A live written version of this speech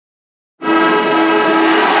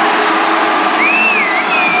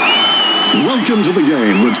Welcome to the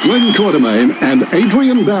game with Glenn Quartermain and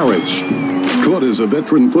Adrian Barrett. Quarter's a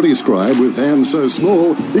veteran footy scribe with hands so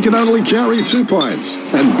small he can only carry 2 pints.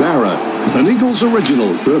 And Barra, an Eagles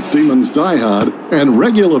original, Perth Demons diehard, and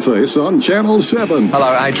regular face on Channel 7.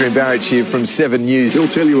 Hello, Adrian Barrett here from 7 News. He'll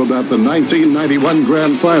tell you about the 1991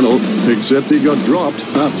 Grand Final, except he got dropped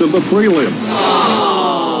after the prelim.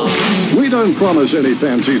 We don't promise any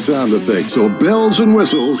fancy sound effects or bells and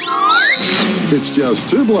whistles. It's just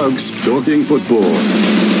two blokes talking football.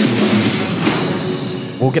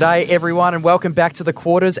 Well, g'day everyone and welcome back to the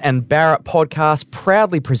Quarters and Barrett podcast,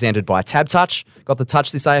 proudly presented by TabTouch. Got the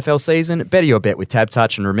touch this AFL season? Better your bet with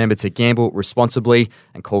TabTouch, and remember to gamble responsibly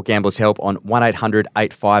and call Gamblers Help on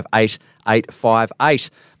 1-800-858-858.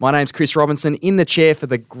 My name's Chris Robinson, in the chair for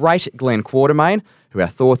the great Glenn Quartermain, who our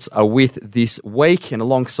thoughts are with this week. And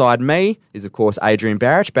alongside me is, of course, Adrian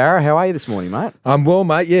Barrett. Barrett, how are you this morning, mate? I'm well,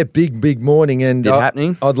 mate. Yeah, big morning. And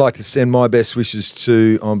happening. I'd like to send my best wishes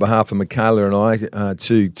to, on behalf of Michaela and I,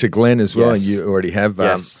 to Glenn as well. Yes. And you already have.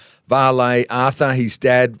 Yes. Varley, Arthur, his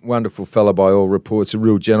dad, wonderful fella by all reports, a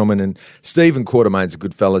real gentleman. And Stephen Quartermain's a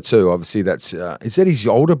good fella too. Obviously, that's is that his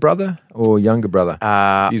older brother or younger brother?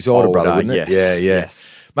 His older brother, wouldn't it? Yes, Yeah.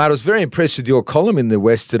 yes. Mate, I was very impressed with your column in the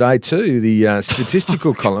West today too, the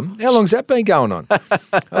statistical column. How long's that been going on?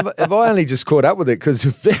 Have I only just caught up with it? Because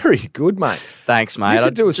it's very good, mate. Thanks, mate. You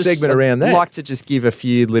could do a segment around that. I'd like to just give a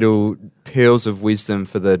few little pearls of wisdom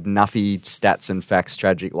for the nuffy stats and facts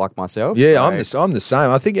tragic like myself. Yeah, So I'm the same.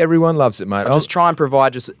 I think everyone loves it, mate. I'll just try and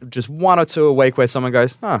provide just one or two a week where someone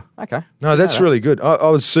goes, oh, okay. No, that's really good. I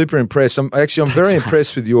was super impressed. I'm very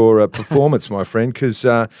impressed with your performance, my friend, because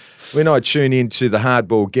when I tune into the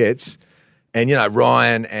Hardball Gets, and, you know,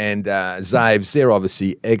 Ryan and Zaves, they're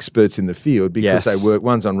obviously experts in the field because Yes. they work,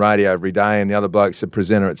 one's on radio every day and the other bloke's a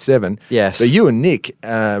presenter at 7. Yes. But you and Nick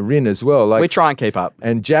Rin as well. We try and keep up.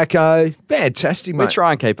 And Jacko, fantastic, mate. We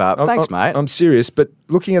try and keep up. Thanks, mate. I'm serious, but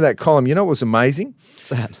looking at that column, you know what was amazing? What's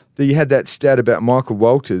that? That you had that stat about Michael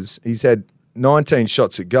Walters. He's had 19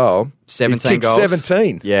 shots at goal. 17 He's kicked goals.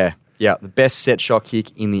 17. Yeah, the best set shot kick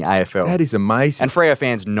in the AFL. That is amazing. And Freo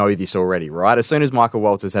fans know this already, right? As soon as Michael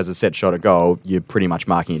Walters has a set shot at goal, you're pretty much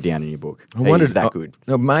marking it down in your book. He's that good.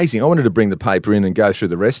 Amazing. I wanted to bring the paper in and go through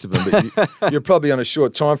the rest of them, but you're probably on a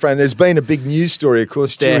short time frame. There's been a big news story, of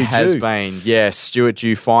course. There Stewie has Dew. been, yes. Stuart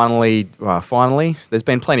Dew finally. There's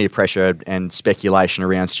been plenty of pressure and speculation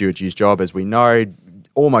around Stuart Dew's job. As we know,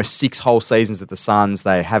 almost 6 whole seasons at the Suns.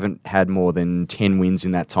 They haven't had more than 10 wins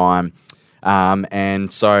in that time.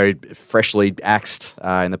 And so freshly axed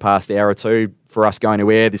in the past hour or two for us going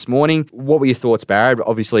to air this morning. What were your thoughts, Barrett?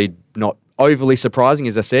 Obviously not overly surprising,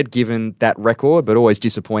 as I said, given that record, but always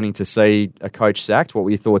disappointing to see a coach sacked. What were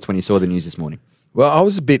your thoughts when you saw the news this morning? Well, I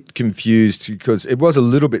was a bit confused because it was a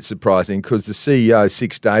little bit surprising because the CEO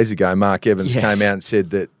 6 days ago, Mark Evans, Yes. came out and said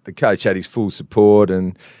that the coach had his full support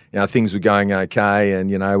and, you know, things were going okay and,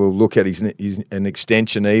 you know, we'll look at an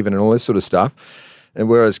extension even and all this sort of stuff. And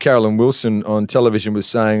whereas Carolyn Wilson on television was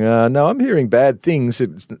saying, no, I'm hearing bad things,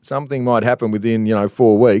 something might happen within,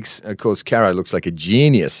 4 weeks. Of course, Caro looks like a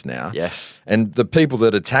genius now. Yes. And the people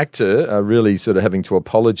that attacked her are really sort of having to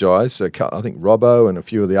apologise. I think Robbo and a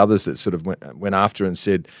few of the others that sort of went after her and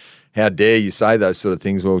said, how dare you say those sort of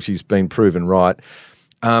things? Well, she's been proven right.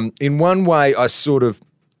 In one way, I sort of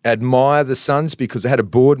admire the Suns because they had a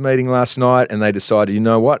board meeting last night and they decided, you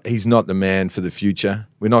know what, he's not the man for the future.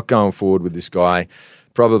 We're not going forward with this guy.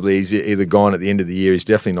 Probably he's either gone at the end of the year. He's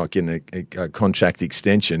definitely not getting a contract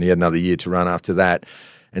extension. He had another year to run after that.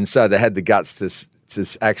 And so they had the guts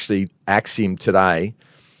to actually axe him today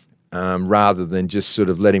rather than just sort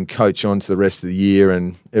of let him coach on to the rest of the year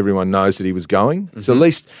and everyone knows that he was going. Mm-hmm. So at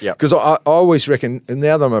least, because I always reckon, and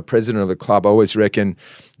now that I'm a president of the club, I always reckon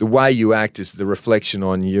the way you act is the reflection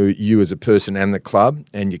on you as a person and the club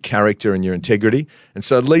and your character and your integrity. And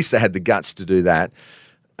so at least they had the guts to do that.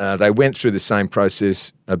 They went through the same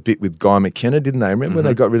process a bit with Guy McKenna, didn't they? Remember when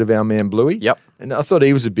they got rid of our man Bluey? Yep. And I thought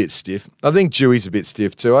he was a bit stiff. I think Dewey's a bit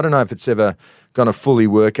stiff too. I don't know if it's ever going to fully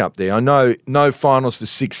work up there. I know no finals for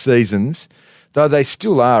 6 seasons, though they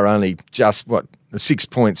still are only just, 6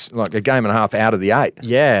 points, like a game and a half out of the 8.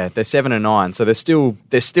 Yeah, they're 7 and 9, so they're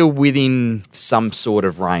still within some sort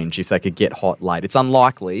of range if they could get hot late. It's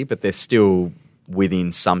unlikely, but they're still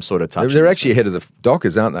within some sort of touch. They're actually ahead of the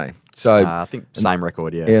Dockers, aren't they? So I think same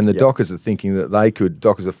record, yeah. And the Dockers are thinking that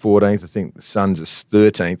Dockers are 14th, I think the Suns are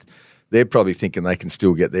 13th. They're probably thinking they can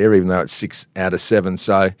still get there, even though it's 6 out of 7.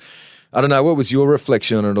 So I don't know. What was your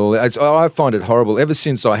reflection on it all? I find it horrible. Ever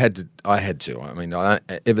since I had to. I mean,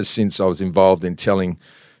 ever since I was involved in telling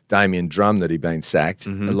Damien Drum that he'd been sacked.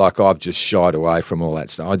 Like, I've just shied away from all that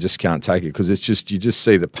stuff. I just can't take it because it's just, you just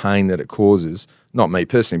see the pain that it causes. Not me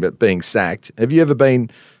personally, but being sacked. Have you ever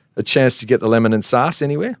been a chance to get the lemon and sauce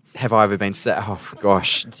anywhere? Have I ever been sacked? Oh,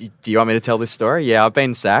 gosh. Do you want me to tell this story? Yeah, I've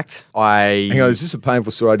been sacked. Hang on, is this a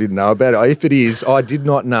painful story I didn't know about? If it is, I did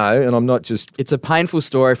not know, and I'm not just... It's a painful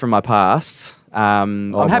story from my past.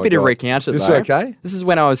 I'm happy to recount it, Is though. this okay? This is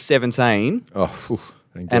when I was 17. Oh, phew,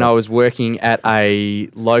 thank And God. I was working at a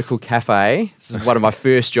local cafe. This is one of my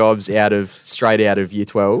first jobs straight out of year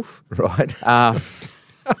 12. Right. I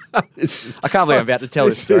can't believe I'm about to tell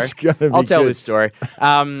this story. This is gonna be I'll tell good. this story.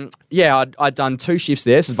 I'd done 2 shifts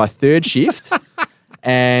there. This is my 3rd shift.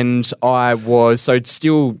 And I was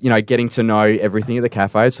still, getting to know everything at the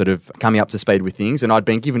cafe, sort of coming up to speed with things. And I'd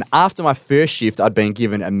been given, after my first shift, I'd been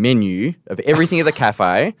given a menu of everything at the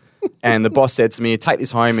cafe. And the boss said to me, take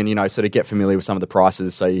this home and, sort of get familiar with some of the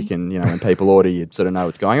prices so you can, when people order, you sort of know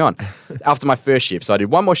what's going on. After my first shift, so I did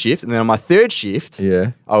 1 more shift. And then on my 3rd shift,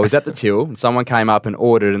 I was at the till and someone came up and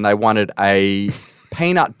ordered and they wanted a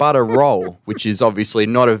peanut butter roll, which is obviously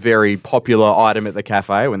not a very popular item at the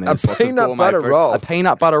cafe when there's lots of peanut butter roll? A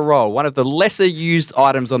peanut butter roll, one of the lesser used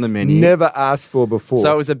items on the menu. Never asked for before.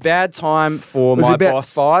 So it was a bad time for was my it about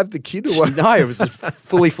boss. 5, the kid, or what? No, it was a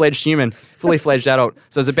fully fledged human, fully fledged adult.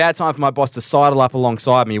 So it was a bad time for my boss to sidle up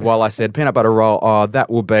alongside me while I said, peanut butter roll, oh, that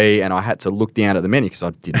will be, and I had to look down at the menu because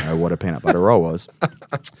I didn't know what a peanut butter roll was.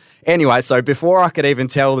 Anyway, so before I could even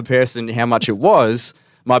tell the person how much it was,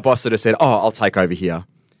 my boss sort of said, oh, I'll take over here.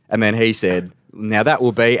 And then he said, now that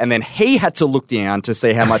will be, and then he had to look down to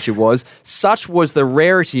see how much it was. Such was the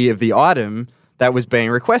rarity of the item that was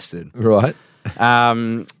being requested. Right.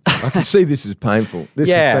 I can see this is painful. This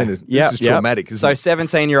is traumatic, isn't so it?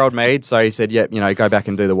 17-year-old me, so he said, go back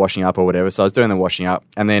and do the washing up or whatever. So I was doing the washing up,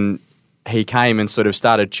 and then he came and sort of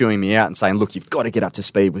started chewing me out and saying, look, you've got to get up to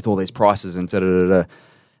speed with all these prices and da-da-da-da.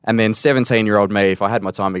 And then 17-year-old me, if I had my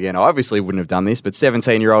time again, I obviously wouldn't have done this, but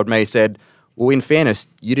 17-year-old me said, well, in fairness,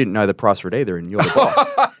 you didn't know the price for it either, and you're the boss.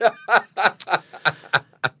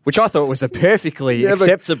 Which I thought was a perfectly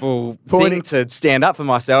acceptable thing to stand up for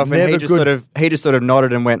myself. And he just sort of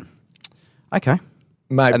nodded and went, okay.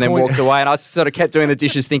 Mate, and then walked away. And I sort of kept doing the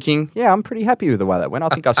dishes thinking, yeah, I'm pretty happy with the way that went. I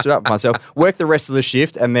think I stood up for myself, worked the rest of the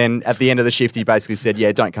shift. And then at the end of the shift, he basically said,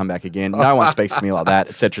 yeah, don't come back again. No one speaks to me like that,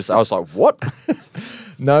 etc. So I was like, what?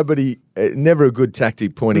 Nobody, never a good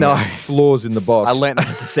tactic pointing out flaws in the boss. I learned that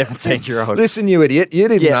as a 17-year-old. Listen, you idiot, you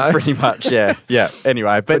didn't know. Yeah, pretty much, yeah.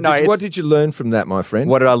 Anyway, but no. What did you learn from that, my friend?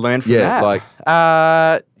 What did I learn from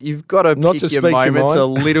that? You've got to pick your moments a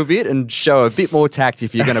little bit and show a bit more tact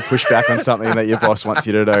if you're going to push back on something that your boss wants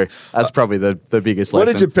you to do. That's probably the biggest lesson.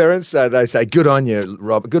 What did your parents say? They say, good on you,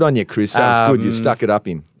 Rob. Good on you, Chris. That was good. You stuck it up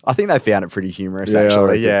him. I think they found it pretty humorous,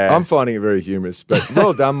 actually. Yeah, I'm finding it very humorous, but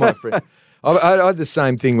well done, my friend. I had the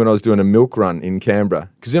same thing when I was doing a milk run in Canberra.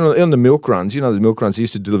 Because on the milk runs, the milk runs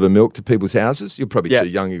used to deliver milk to people's houses. You're probably too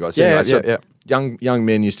young, you guys. Young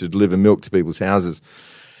men used to deliver milk to people's houses.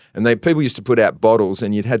 And people used to put out bottles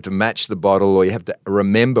and you'd had to match the bottle or you have to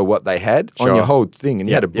remember what they had on your whole thing. And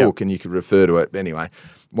you had a book and you could refer to it. Anyway,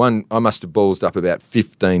 I must have ballsed up about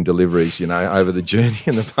 15 deliveries, over the journey.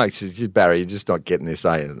 And the bloke says, Barry, you're just not getting this,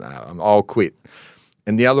 eh? No, I'll quit.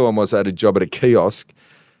 And the other one was I had a job at a kiosk.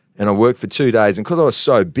 And I worked for 2 days, and because I was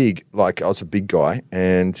so big, like I was a big guy,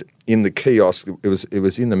 and in the kiosk, it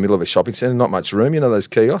was in the middle of a shopping centre, not much room, those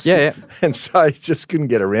kiosks. Yeah. And so I just couldn't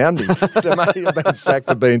get around him. So mate, you've been sacked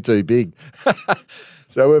for being too big.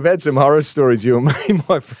 So we've had some horror stories, you and me,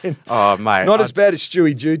 my friend. Oh, mate. Not as bad as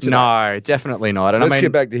Stewie Jew today. No, definitely not. And Let's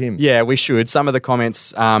get back to him. Yeah, we should. Some of the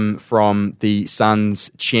comments from the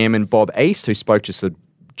Suns chairman, Bob East, who spoke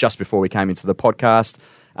just before we came into the podcast,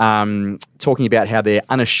 talking about how they're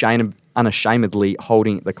unashamedly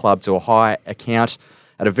holding the club to a high account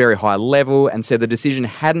at a very high level, and said the decision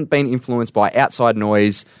hadn't been influenced by outside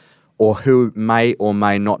noise or who may or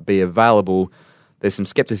may not be available. There's some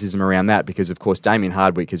scepticism around that because, of course, Damien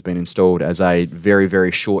Hardwick has been installed as a very,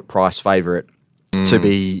 very short price favourite to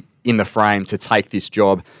be in the frame to take this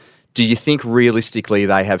job. Do you think realistically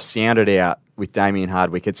they have sounded out with Damien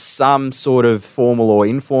Hardwick at some sort of formal or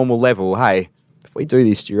informal level, hey, if we do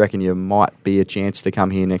this, do you reckon you might be a chance to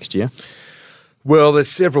come here next year? Well, there's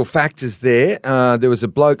several factors there. There was a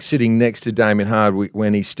bloke sitting next to Damien Hardwick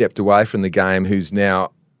when he stepped away from the game who's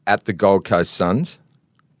now at the Gold Coast Suns.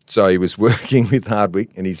 So he was working with Hardwick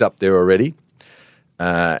and he's up there already,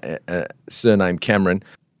 surname Cameron.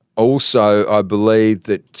 Also, I believe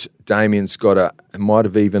that Damien's might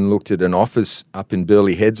have even looked at an office up in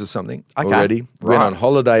Burleigh Heads or something already. Went on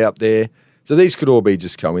holiday up there. So these could all be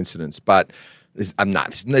just coincidence. But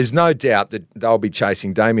There's no doubt that they'll be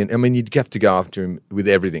chasing Damien. I mean, you'd have to go after him with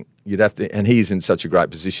everything. You'd have to, and he's in such a great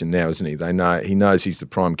position now, isn't he? He knows he's the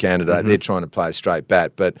prime candidate. Mm-hmm. They're trying to play a straight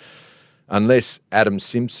bat, but unless Adam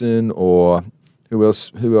Simpson or who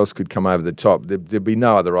else could come over the top, there'd be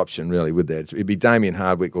no other option really, would there? It'd be Damien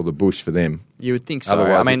Hardwick or the Bush for them. You would think so.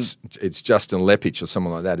 Otherwise, I mean, it's Justin Lepich or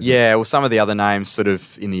someone like that, isn't it? Yeah, well, some of the other names sort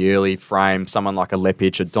of in the early frame, someone like a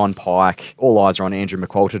Lepich, a Don Pike, all eyes are on Andrew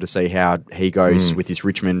McQualter to see how he goes with his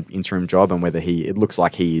Richmond interim job and whether it looks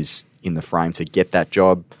like he is in the frame to get that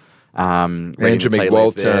job. Andrew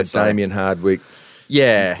McQualter, Damien Hardwick.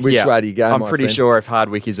 Yeah. Which way do you go, I'm pretty sure if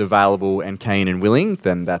Hardwick is available and keen and willing,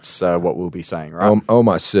 then that's what we'll be saying, right?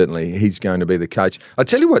 Almost certainly he's going to be the coach. I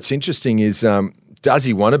tell you what's interesting is, does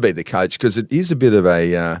he want to be the coach? Because it is a bit of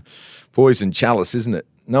a poison chalice, isn't it?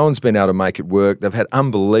 No one's been able to make it work. They've had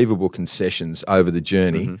unbelievable concessions over the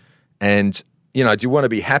journey. Mm-hmm. And, do you want to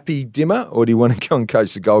be happy, Dimmer, or do you want to go and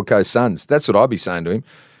coach the Gold Coast Suns? That's what I'd be saying to him.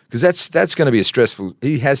 Because that's going to be a stressful...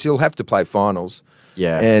 He'll have to play finals.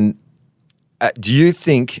 Yeah. And... do you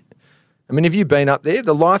think? I mean, have you been up there?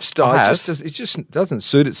 The lifestyle just doesn't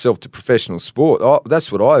suit itself to professional sport. Oh,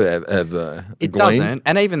 that's what I have. It gleaned. doesn't,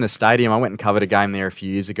 and even the stadium. I went and covered a game there a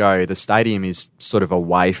few years ago. The stadium is sort of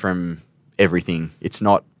away from everything. It's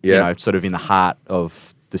not, sort of in the heart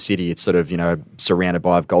of the city. It's sort of surrounded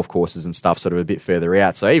by golf courses and stuff, sort of a bit further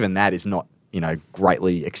out. So even that is not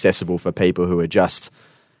greatly accessible for people who are just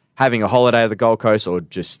having a holiday at the Gold Coast or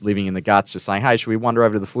just living in the guts, just saying, hey, should we wander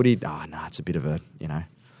over to the footy? Oh, no, it's a bit of a, it's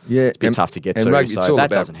a bit tough to get to. Rugby, so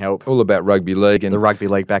that doesn't help. All about rugby league. And the rugby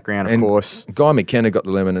league background, of course. Guy McKenna got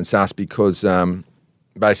the lemon and sauce because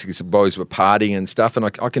basically some boys were partying and stuff, and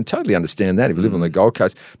I can totally understand that if you live on the Gold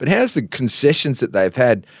Coast. But how's the concessions that they've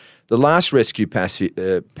had? The last rescue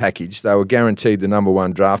package, they were guaranteed the number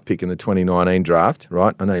one draft pick in the 2019 draft,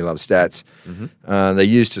 right? I know you love stats. Mm-hmm. They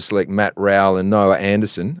used to select Matt Rowell and Noah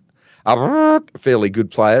Anderson. Fairly good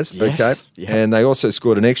players, yes. Okay? Yeah. And they also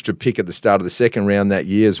scored an extra pick at the start of the second round that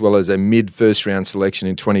year, as well as a mid-first round selection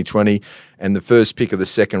in 2020 and the first pick of the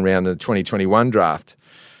second round in the 2021 draft.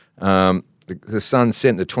 The Suns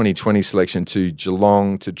sent the 2020 selection to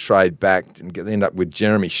Geelong to trade back and end up with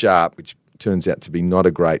Jeremy Sharp, which turns out to be not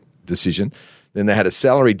a great decision. Then they had a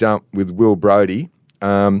salary dump with Will Brodie.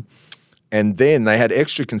 And then they had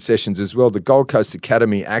extra concessions as well. The Gold Coast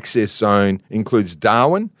Academy access zone includes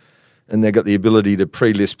Darwin, and they've got the ability to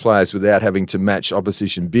pre-list players without having to match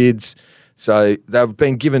opposition bids. So they've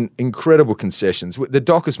been given incredible concessions. The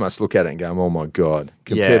Dockers must look at it and go, oh, my God,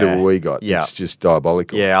 compared to what we got, it's just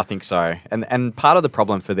diabolical. Yeah, I think so. And part of the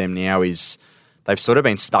problem for them now is they've sort of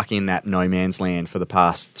been stuck in that no man's land for the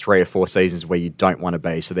past 3 or 4 seasons where you don't want to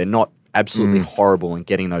be. So they're not absolutely horrible in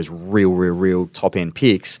getting those real top-end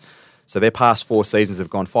picks. So their past 4 seasons have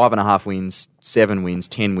gone 5.5 wins, 7 wins,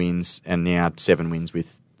 10 wins, and now 7 wins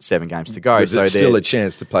with 7 games to go. But so still a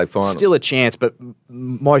chance to play finals. Still a chance, but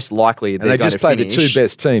most likely they're going to finish. And they just played the 2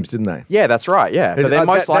 best teams, didn't they? Yeah, that's right, yeah. But they're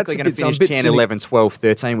most likely going to finish 10, 11, 12,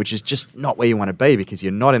 13, which is just not where you want to be because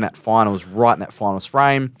you're not in that finals, right in that finals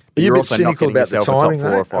frame. Are you a bit also cynical about the timing,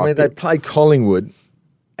 though? I mean, they played Collingwood.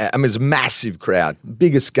 I mean, it's a massive crowd.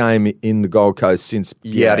 Biggest game in the Gold Coast since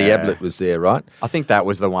Gowdy Ablett was there, right? I think that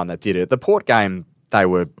was the one that did it. The Port game, they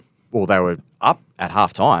were up at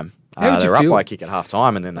half-time. They were up by a kick at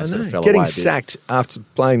half-time, and then they sort of fell away. Getting sacked after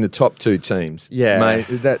playing the top 2 teams. Yeah. Mate,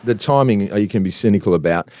 the timing you can be cynical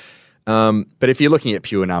about. But if you're looking at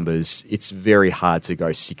pure numbers, it's very hard to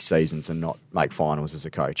go 6 seasons and not make finals as a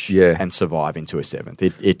coach and survive into a 7th.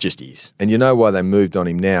 It just is. And you know why they moved on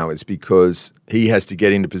him now is because he has to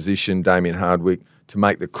get into position, Damien Hardwick, to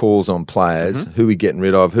make the calls on players, who we getting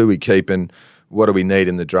rid of, who we keeping, what do we need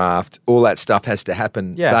in the draft. All that stuff has to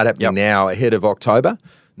happen, start happening now ahead of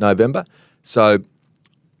November. So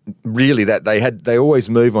really they always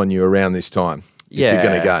move on you around this time if you're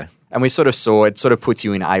going to go. And we sort of saw it sort of puts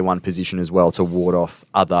you in A1 position as well to ward off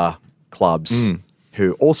other clubs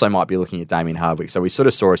who also might be looking at Damien Hardwick. So we sort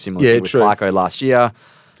of saw a similar thing with Clarko last year.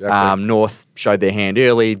 Exactly. North showed their hand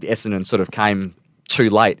early. Essendon sort of came too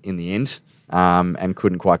late in the end and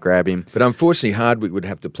couldn't quite grab him. But unfortunately, Hardwick would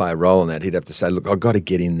have to play a role in that. He'd have to say, look, I've got to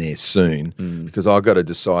get in there soon because I've got to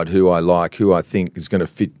decide who I like, who I think is going to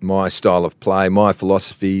fit my style of play, my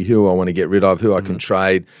philosophy, who I want to get rid of, who I can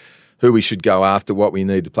trade, who we should go after, what we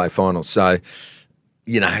need to play finals. So,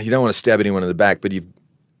 you don't want to stab anyone in the back, but he's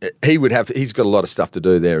got a lot of stuff to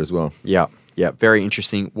do there as well. Yeah, very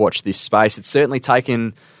interesting. Watch this space. It's certainly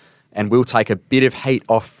taken and will take a bit of heat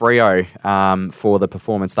off Freo for the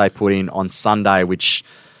performance they put in on Sunday, which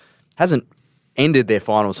hasn't ended their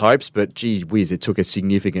finals hopes, but gee whiz, it took a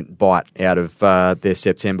significant bite out of their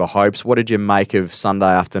September hopes. What did you make of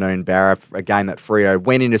Sunday afternoon, Barra? A game that Freo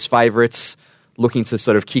went in as favourites, looking to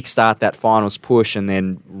sort of kickstart that finals push, and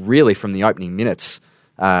then really from the opening minutes,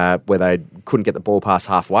 where they couldn't get the ball past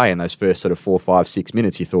halfway in those first sort of 4, 5, 6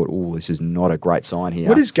 minutes, you thought, oh, this is not a great sign here.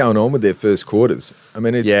 What is going on with their first quarters? I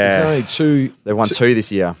mean, it's only two. They've won two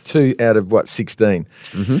this year. 2 out of, 16?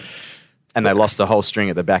 Mm-hmm. And they lost the whole string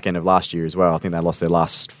at the back end of last year as well. I think they lost their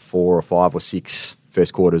last 4 or 5 or 6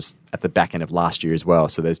 first quarters at the back end of last year as well.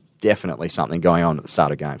 So there's definitely something going on at the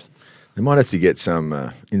start of games. They might have to get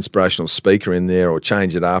some inspirational speaker in there, or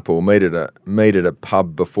change it up, or meet at a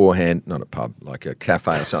pub beforehand, not a pub, like a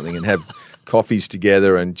cafe or something, and have coffees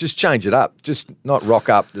together and just change it up. Just not rock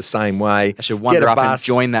up the same way. I should wander up and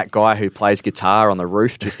join that guy who plays guitar on the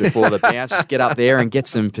roof just before the bounce. Just get up there and get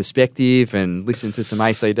some perspective and listen to some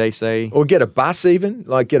AC/DC. Or get a bus even,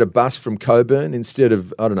 like get a bus from Coburn instead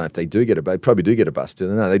of, I don't know if they do get a bus, they probably do get a bus, do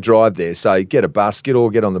they? No, they drive there. So get a bus, get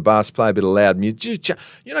on the bus, play a bit of loud music.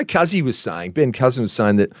 You know, Ben Cousin was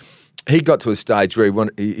saying that he got to a stage where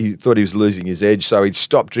he thought he was losing his edge, so he'd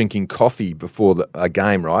stopped drinking coffee before a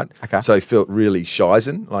game, right? Okay. So he felt really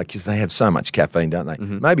shizen, like, because they have so much caffeine, don't they?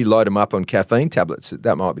 Mm-hmm. Maybe load them up on caffeine tablets.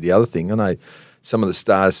 That might be the other thing. I know some of the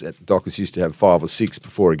stars at Dockers used to have 5 or 6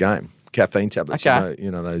 before a game. Caffeine tablets, okay. You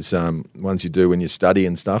know those ones you do when you study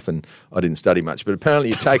and stuff. And I didn't study much, but apparently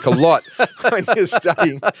you take a lot when you're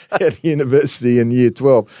studying at university in year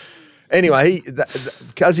 12. Anyway,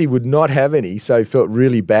 Cuzzy would not have any, so he felt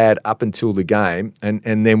really bad up until the game. And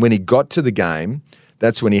then when he got to the game,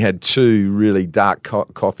 that's when he had 2 really dark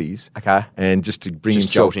coffees. Okay. And just to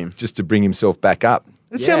bring himself back up.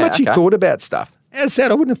 That's how much he thought about stuff. How's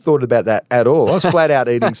that? I wouldn't have thought about that at all. I was flat out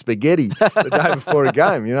eating spaghetti the day before a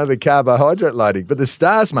game, the carbohydrate loading. But the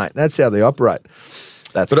Stars, mate, that's how they operate.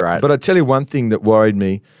 That's great. But I tell you one thing that worried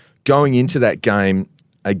me going into that game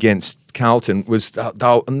against Carlton was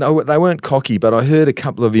they weren't cocky, but I heard a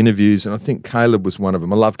couple of interviews, and I think Caleb was one of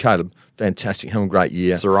them. I love Caleb. Fantastic. Having a great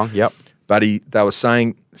year. Sarong, yep. But they were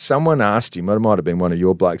saying, someone asked him, it might have been one of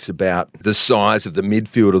your blokes, about the size of the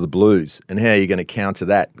midfield of the Blues and how you're going to counter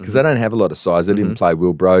that. Because they don't have a lot of size. They didn't play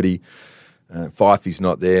Will Brodie. Fifey's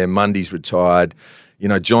not there. Mundy's retired.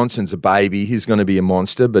 Johnson's a baby. He's going to be a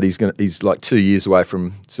monster, but he's like 2 years away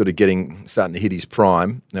from sort of starting to hit his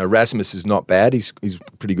prime. Now, Rasmus is not bad. He's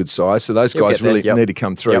pretty good size. So those guys really need to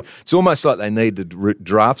come through. Yep. It's almost like they need to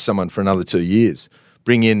draft someone for another 2 years.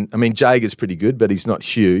 Bring in, Jager's pretty good, but he's not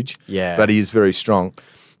huge. Yeah. But he is very strong.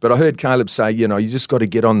 But I heard Caleb say, you just got to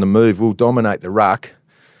get on the move. We'll dominate the ruck,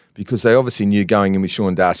 because they obviously knew going in with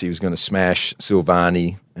Sean Darcy was going to smash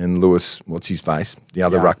Silvani and Lewis, what's his face, the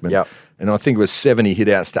other ruckman. Yep. And I think it was 70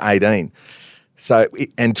 hit-outs to 18. So,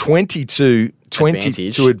 and 20 to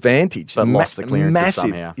advantage. But lost the clearances massive.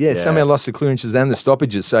 somehow. Yeah, somehow lost the clearances and the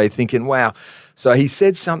stoppages. So you're thinking, wow. So he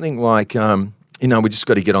said something like, we just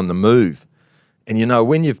got to get on the move. And,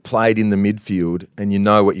 when you've played in the midfield and you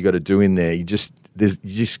know what you got to do in there, you just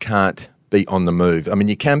can't be on the move.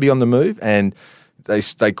 You can be on the move, and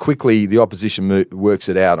they quickly, the opposition works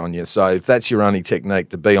it out on you. So if that's your only technique,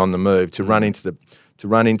 to be on the move, to run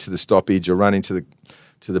into the stoppage or run into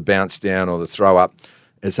the bounce down or the throw up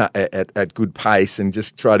at good pace, and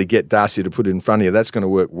just try to get Darcy to put it in front of you, that's going to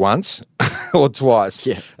work once or twice.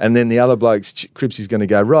 Yeah. And then the other blokes, Cripsy's going to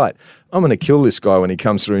go, right, I'm going to kill this guy when he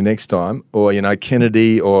comes through next time, or,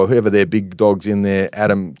 Kennedy or whoever their big dogs in there,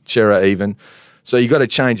 Adam Chera even. So you got to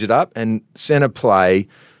change it up, and centre play,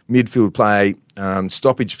 midfield play,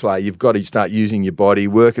 stoppage play, you've got to start using your body,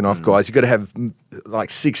 working off guys. You've got to have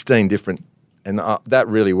like 16 different, and that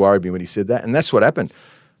really worried me when he said that, and that's what happened.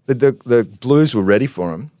 The Blues were ready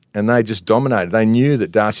for him, and they just dominated. They knew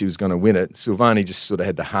that Darcy was going to win it. Silvani just sort of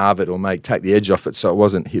had to halve it or take the edge off it so it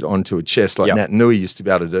wasn't hit onto a chest like Nat Nui used to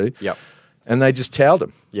be able to do. Yep. And they just towed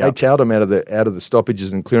him. Yep. They towed him out of the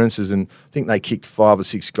stoppages and clearances, and I think they kicked 5 or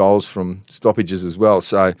 6 goals from stoppages as well.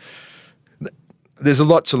 So there's a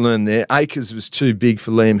lot to learn there. Akers was too big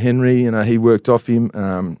for Liam Henry. He worked off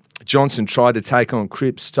him. Johnson tried to take on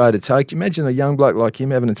Cripps toe to toe. Can you imagine a young bloke like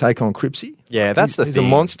him having to take on Cripsy? Yeah, that's the thing. He's a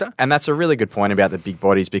monster. And that's a really good point about the big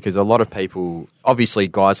bodies, because a lot of people, obviously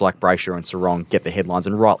guys like Brayshaw and Sarong get the headlines,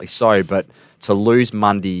 and rightly so, but to lose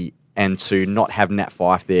Mundy and to not have Nat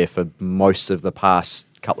Fyfe there for most of the past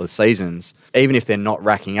couple of seasons, even if they're not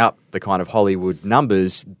racking up the kind of Hollywood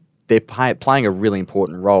numbers, they're playing a really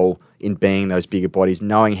important role in being those bigger bodies,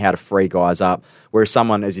 knowing how to free guys up. Whereas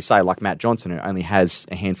someone, as you say, like Matt Johnson, who only has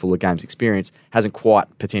a handful of games experience, hasn't quite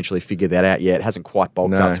potentially figured that out yet, hasn't quite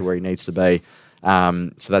bulked up to where he needs to be.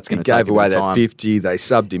 So that's going He to take gave a away bit of that time. 50. They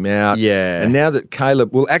subbed him out. Yeah. And now that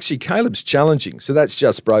Caleb's challenging. So that's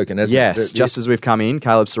just broken, hasn't it? Yes, just as we've come in,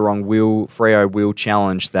 Caleb Sarong Freo will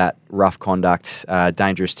challenge that rough conduct,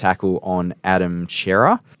 dangerous tackle on Adam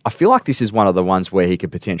Chera. I feel like this is one of the ones where he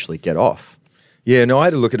could potentially get off. Yeah, no, I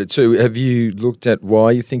had a look at it too. Have you looked at why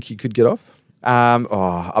you think he could get off? I'm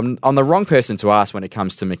the wrong person to ask when it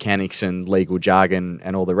comes to mechanics and legal jargon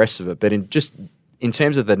and all the rest of it. But in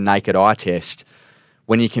terms of the naked eye test,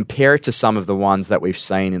 when you compare it to some of the ones that we've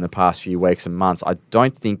seen in the past few weeks and months, I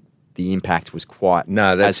don't think the impact was quite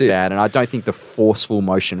as bad. And I don't think the forceful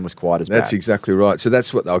motion was quite as bad. That's exactly right. So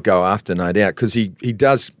that's what they'll go after, no doubt, because he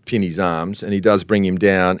does pin his arms and he does bring him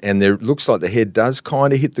down, and there looks like the head does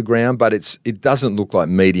kind of hit the ground, but it doesn't look like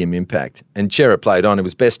medium impact. And Chera played on; it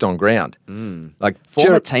was best on ground. Like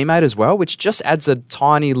Former teammate as well, which just adds a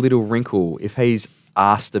tiny little wrinkle if he's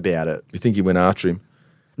asked about it. You think he went after him?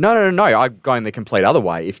 No. I'm going the complete other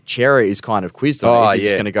way. If Chera is kind of quizzed on it, he's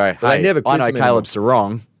just going to go, But they hey, never I quiz know him Caleb anymore.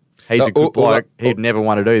 Sarong. He's a good bloke. He'd never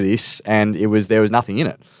want to do this, and there was nothing in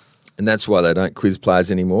it. And that's why they don't quiz players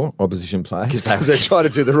anymore, opposition players, because they try to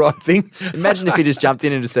do the right thing. Imagine if he just jumped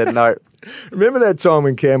in and just said no. Remember that time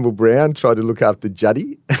when Campbell Brown tried to look after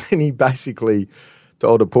Juddy and he basically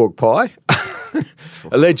told a pork pie?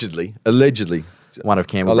 Allegedly. One of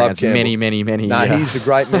Campbell I love Brown's Campbell. many. No, he's a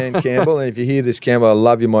great man, Campbell. And if you hear this, Campbell, I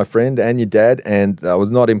love you, my friend, and your dad. And I was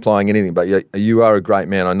not implying anything, but you are a great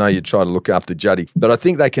man. I know you try to look after Juddy. But I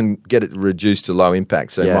think they can get it reduced to low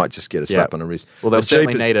impact, so he might just get a slap on the wrist. Well, they'll The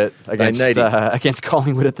certainly Jeepers, need it against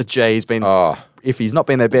Collingwood at the G. He's been, if he's not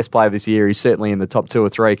been their best player this year, he's certainly in the top 2 or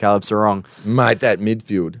 3, Caleb Sarong. Mate, that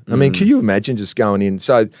midfield. I mean, can you imagine just going in?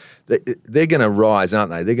 So they're going to rise,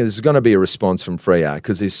 aren't they? There's going to be a response from Freo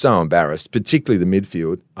because they're so embarrassed, particularly the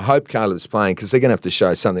midfield. I hope Caleb's playing because they're going to have to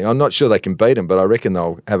show something. I'm not sure they can beat him, but I reckon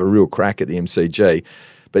they'll have a real crack at the MCG.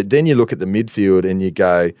 But then you look at the midfield and you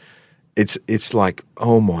go, it's like,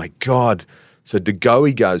 oh my God. So De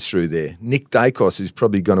Goey goes through there. Nick Dacos is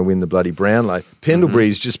probably going to win the bloody Brownlow.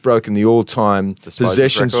 Pendlebury's just broken the all-time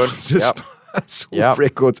possessions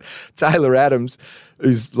records. Taylor Adams,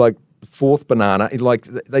 who's like fourth banana,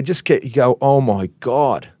 they just you go, oh my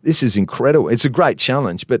God, this is incredible. It's a great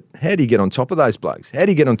challenge, but how do you get on top of those blokes? How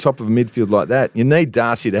do you get on top of a midfield like that? You need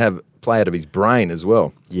Darcy to play out of his brain as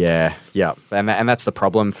well. Yeah. And that's the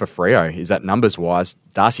problem for Freo, is that numbers-wise,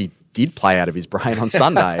 Darcy did play out of his brain on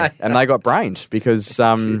Sunday and they got brained because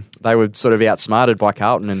they were sort of outsmarted by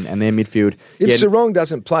Carlton and their midfield. If Sarong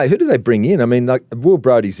doesn't play, who do they bring in? I mean, like Will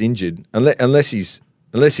Brodie's injured, unless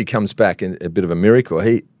he comes back in a bit of a miracle,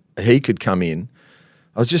 he could come in.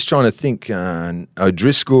 I was just trying to think.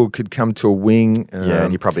 O'Driscoll could come to a wing.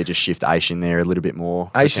 And you probably just shift Aish in there a little bit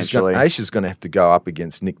more. Aish is going to have to go up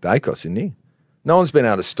against Nick Dacos, isn't he? No one's been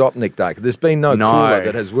able to stop Nick Dacos. There's been no cooler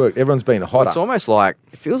that has worked. Everyone's been hotter. It's almost like,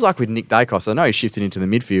 it feels like with Nick Dacos, I know he shifted into the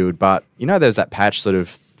midfield, but there's that patch sort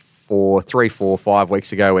of 3, 4, 5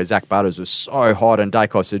 weeks ago where Zach Butters was so hot and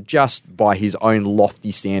Dacos had just, by his own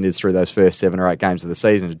lofty standards through those first 7 or 8 games of the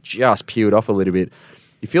season, had just peeled off a little bit.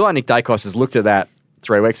 You feel like Nick Dacos has looked at that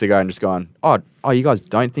 3 weeks ago and just gone, oh, you guys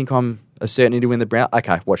don't think I'm a certainty to win the Brown?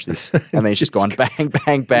 Okay, watch this. And then he's just gone bang,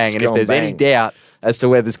 bang, bang. And if there's any doubt as to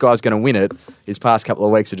where this guy's going to win it, his past couple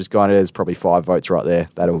of weeks have just gone, there's probably 5 votes right there.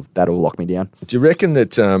 That'll lock me down. Do you reckon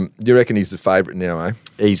he's the favourite now, eh?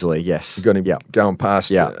 Easily, yes. You've got him going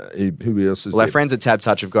past who else is there? Our friends at Tab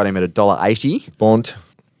Touch have got him at $1.80. Bont.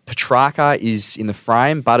 Petrarca is in the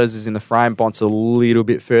frame. Butters is in the frame. Bont's a little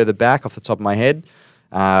bit further back off the top of my head.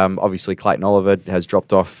 Obviously, Clayton Oliver has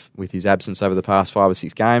dropped off with his absence over the past 5 or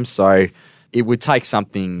 6 games. So it would take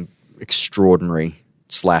something extraordinary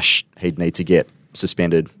 / he'd need to get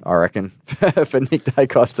suspended, I reckon, for Nick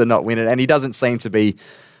Dacos to not win it. And he doesn't seem to be,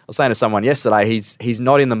 I was saying to someone yesterday, he's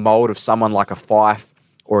not in the mould of someone like a Fife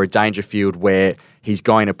or a Dangerfield where he's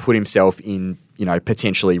going to put himself in,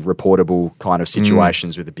 potentially reportable kind of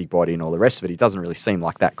situations with a big body and all the rest of it. He doesn't really seem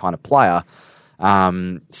like that kind of player.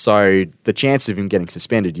 So the chances of him getting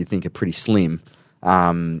suspended, you think, are pretty slim.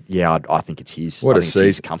 I think it's his. What a season!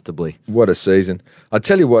 His comfortably. What a season! I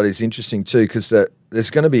tell you what is interesting too, because they're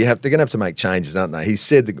going to have to make changes, aren't they? He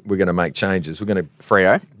said that we're going to make changes. We're going to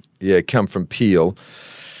Freo, come from Peel.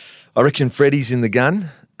 I reckon Freddie's in the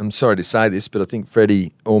gun. I'm sorry to say this, but I think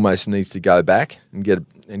Freddie almost needs to go back and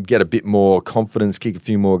get a bit more confidence, kick a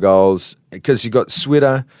few more goals, because you've got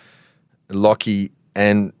Switter, Lockie,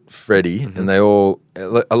 and Freddie, and they all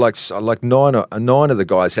like nine of the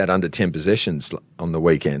guys had under 10 possessions on the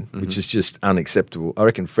weekend, which is just unacceptable. I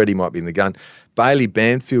reckon Freddie might be in the gun. Bailey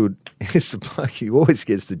Banfield is the bloke who always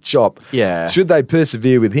gets the chop. Yeah. Should they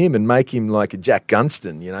persevere with him and make him like a Jack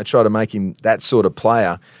Gunston? Try to make him that sort of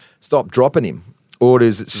player. Stop dropping him. Or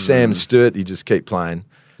is it Sam Sturt? You just keep playing.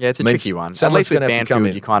 Yeah, it's a tricky one. At least with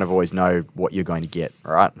Banfield, you kind of always know what you're going to get,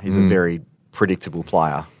 right? He's a very predictable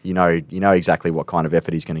player. You know exactly what kind of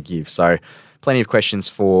effort he's going to give. So plenty of questions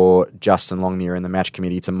for Justin Longmire and the match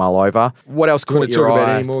committee to mull over. What else caught your eye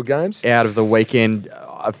about any more games out of the weekend?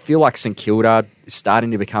 I feel like St Kilda is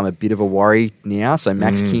starting to become a bit of a worry now. So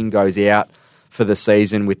Max King goes out for the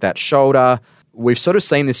season with that shoulder. We've sort of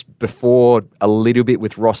seen this before a little bit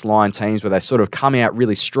with Ross Lyon teams where they sort of come out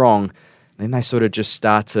really strong, then they sort of just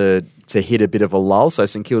start to hit a bit of a lull. So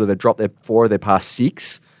St Kilda, they dropped 4 of their past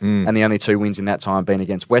 6, and the only 2 wins in that time been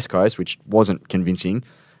against West Coast, which wasn't convincing,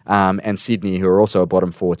 and Sydney, who are also a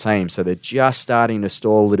bottom 4 team. So they're just starting to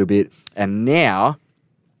stall a little bit. And now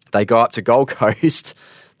they go up to Gold Coast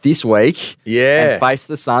this week and face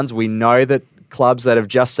the Suns. We know that clubs that have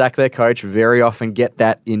just sacked their coach very often get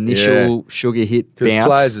that initial sugar hit bounce. Because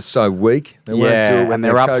players are so weak. They won't do it when and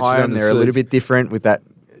they're up home. They're a little bit different with that,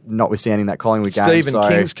 notwithstanding that Collingwood game. Stephen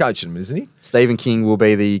King's coaching them, isn't he? Stephen King will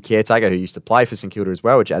be the caretaker who used to play for St Kilda as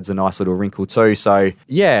well, which adds a nice little wrinkle too. So,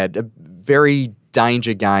 yeah, a very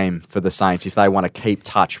danger game for the Saints if they want to keep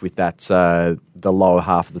touch with that the lower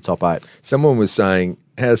half of the top 8. Someone was saying,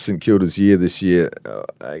 how's St Kilda's year this year?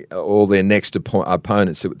 All their next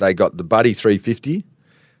opponents, they got the Buddy 350,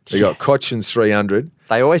 they got Cochin's 300.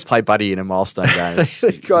 They always play Buddy in a milestone game.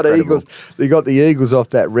 They got Eagles. They got the Eagles off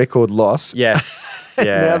that record loss. Yes.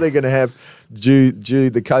 Yeah. Now they're going to have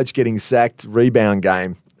the coach getting sacked rebound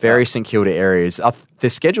game. Very St Kilda areas. The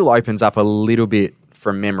schedule opens up a little bit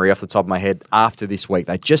from memory off the top of my head after this week.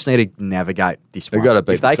 They just need to navigate this one. They've got to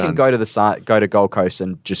beat if they the can Suns. go to Gold Coast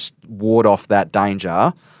and just ward off that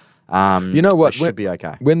danger, you know what? They should be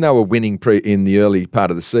okay. When they were winning in the early part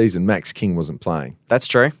of the season, Max King wasn't playing. That's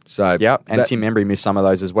true. So and Tim Embry missed some of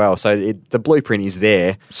those as well. So the blueprint is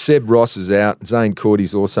there. Seb Ross is out. Zane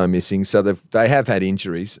Cordy's also missing. So they have had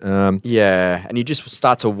injuries. And you just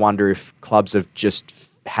start to wonder if clubs have just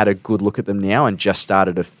had a good look at them now and just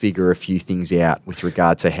started to figure a few things out with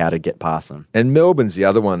regard to how to get past them. And Melbourne's the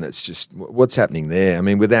other one that's just, what's happening there? I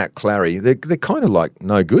mean, without Clary, they're kind of like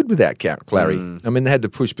no good without Clary. I mean, they had to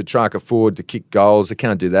push Petrarca forward to kick goals. They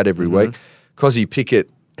can't do that every week. Cozzy Pickett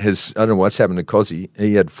has, I don't know what's happened to Cozzy.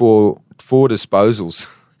 He had four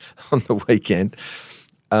disposals on the weekend.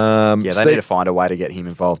 They need to find a way to get him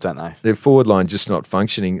involved, don't they? Their forward line just not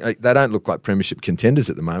functioning. They don't look like premiership contenders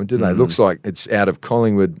at the moment, do they? It looks like it's out of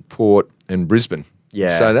Collingwood, Port and Brisbane. Yeah.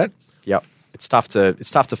 You say that? Yep. It's tough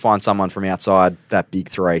to find someone from outside that big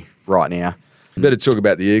 3 right now. You better talk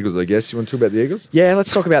about the Eagles, I guess. You want to talk about the Eagles? Yeah,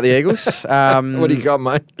 let's talk about the Eagles. What do you got,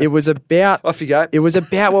 mate? It was about off you go. It was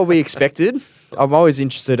about what we expected. I'm always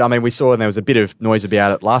interested. I mean, we saw, and there was a bit of noise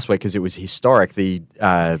about it last week because it was historic. The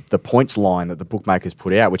points line that the bookmakers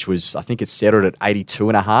put out, which was, I think, it's settled at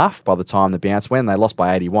 82.5 by the time the bounce went. They lost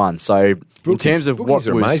by 81. So in terms of what was,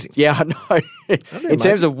 amazing. Yeah, I know. In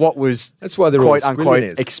terms of what was, that's why they're quote all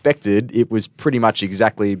unquote expected, it was pretty much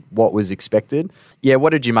exactly what was expected. Yeah,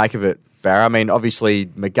 what did you make of it, Barra? I mean, obviously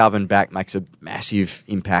McGovern back makes a massive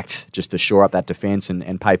impact just to shore up that defence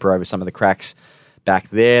and paper over some of the cracks back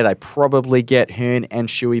there. They probably get Hearn and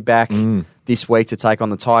Shuey back this week to take on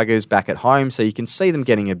the Tigers back at home. So you can see them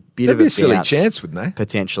getting a bit of a silly chance, wouldn't they?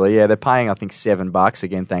 Potentially, yeah. They're paying, I think, $7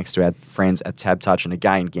 again, thanks to our friends at Tab Touch. And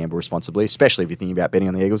again, gamble responsibly, especially if you're thinking about betting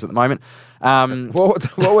on the Eagles at the moment.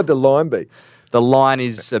 What would the line be? The line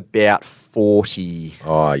is about 40.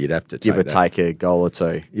 Oh, you'd have to give or take a goal or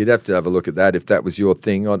 2. You'd have to have a look at that if that was your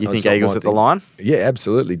thing. You think Eagles at the line? Yeah,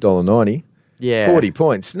 absolutely. $1.90. Yeah. 40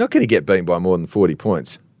 points. They're not going to get beaten by more than 40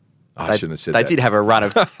 points. I shouldn't have said that. They did have a run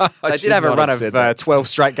of 12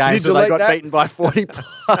 straight games where they got beaten by 40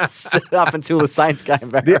 plus up until the Saints came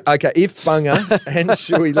back. Okay, if Bunga and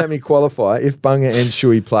Shuey, let me qualify, if Bunga and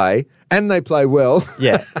Shuey play, and they play well.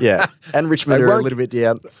 Yeah. And Richmond are a little bit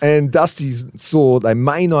down. And Dusty's sore, they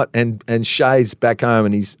may not, and Shea's back home,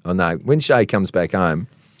 and when Shea comes back home,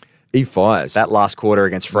 he fires. That last quarter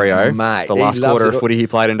against Freo, mate, the last quarter of footy he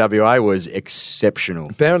played in WA was exceptional.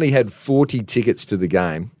 Apparently he had 40 tickets to the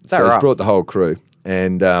game. Is that right? He's brought the whole crew.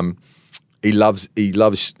 And he loves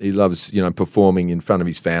performing in front of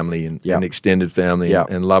his family and extended family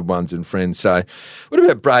and loved ones and friends. So what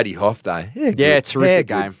about Brady Hoff, though? Yeah, terrific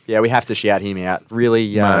game. Yeah, we have to shout him out.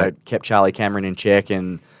 Really kept Charlie Cameron in check.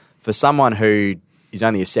 And for someone who is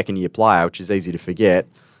only a second-year player, which is easy to forget,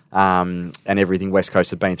 and everything West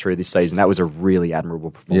Coast have been through this season. That was a really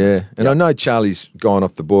admirable performance. Yeah, and I know Charlie's gone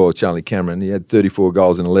off the boil, Charlie Cameron. He had 34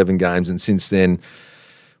 goals in 11 games, and since then,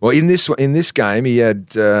 well, in this game, he had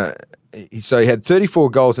he had 34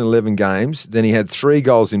 goals in 11 games. Then he had 3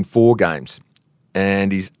 goals in 4 games,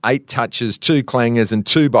 and he's 8 touches, 2 clangers, and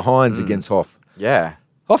 2 behinds against Hoff. Yeah.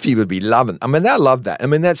 Hoffy would be loving. I mean, they'll love that. I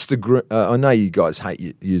mean, that's the. I know you guys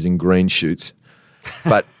hate using green shoots,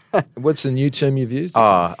 but what's the new term you've used?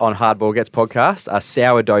 On Hardball Gets podcast, a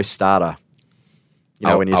sourdough starter. You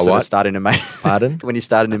know, when you're sort of starting to make. Pardon? When you're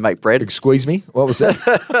starting to make bread. Squeeze me. What was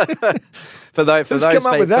that? For those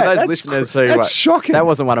listeners who that's shocking. That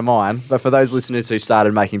wasn't one of mine, but for those listeners who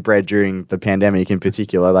started making bread during the pandemic in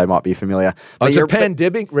particular, they might be familiar. It's a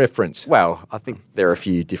pandemic reference. Well, I think there are a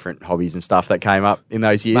few different hobbies and stuff that came up in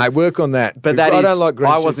those years. Mate, work on that. But I don't like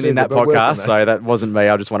green I wasn't in that podcast, so that wasn't me.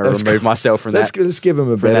 I just want to remove myself from that. Let's give them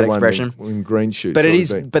a better expression. One in green shoots. But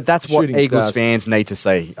that's what Eagles fans need to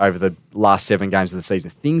see over the last 7 games of the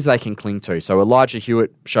season. Things they can cling to. So Elijah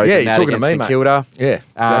Hewitt showed them that against St Kilda. Yeah,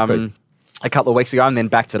 exactly. A couple of weeks ago, and then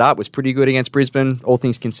backed it up. Was pretty good against Brisbane, all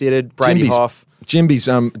things considered. Brady Hoff. Jimby's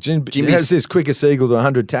has his quickest Eagle to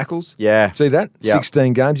 100 tackles. Yeah. See that? Yep.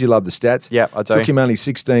 16 games. You love the stats. Yeah, I do. Took him only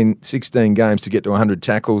 16 games to get to 100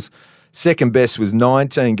 tackles. Second best was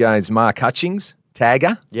 19 games, Mark Hutchings,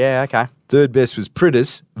 tagger. Yeah, okay. Third best was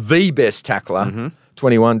Priddis, the best tackler.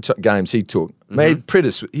 21 games he took. Mate,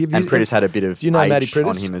 Priddis. Priddis had a bit of age Matty Priddis?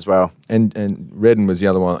 On him as well. And Redden was the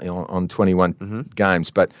other one on 21 games.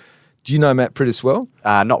 But do you know Matt Priddis well?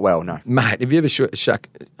 Not well, no. Mate, have you ever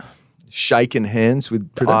shaken hands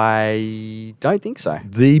with Priddis? I don't think so.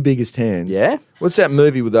 The biggest hands. Yeah? What's that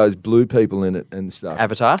movie with those blue people in it and stuff?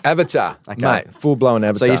 Avatar? Avatar. Okay. Mate, full-blown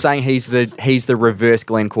Avatar. So you're saying he's the reverse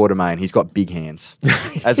Glenn Quartermain. He's got big hands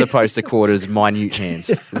as opposed to Quarter's minute hands.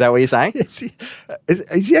 Is that what you're saying? Has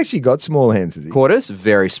he actually got small hands, is he? Quarter's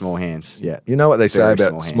very small hands, yeah. You know what they say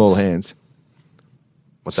about small hands?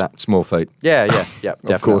 What's that? Small feet. Yeah,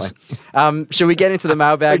 definitely. Of course. Should we get into the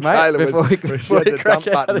mailbag, mate? Before we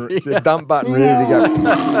the dump button ready to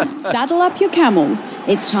go. Saddle up your camel.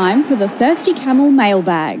 It's time for the Thirsty Camel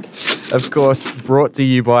mailbag. Of course, brought to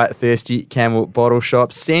you by Thirsty Camel Bottle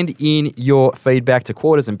Shop. Send in your feedback to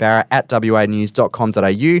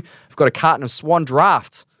quartersandbarra@wanews.com.au. I've got a carton of Swan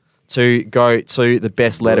Draft to go to the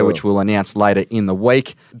best letter, which we'll announce later in the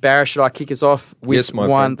week. Barra, should I kick us off with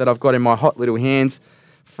one that I've got in my hot little hands?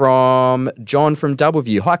 From John from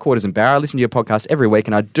Doubleview. Hi, Quarters and Barra. I listen to your podcast every week,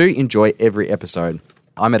 and I do enjoy every episode.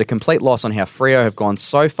 I'm at a complete loss on how Freo have gone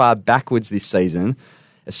so far backwards this season,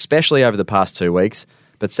 especially over the past 2 weeks.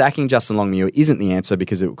 But sacking Justin Longmuir isn't the answer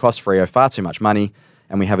because it will cost Freo far too much money,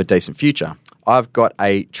 and we have a decent future. I've got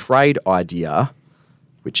a trade idea,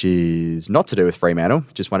 which is not to do with Fremantle.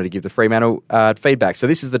 Just wanted to give the Fremantle feedback. So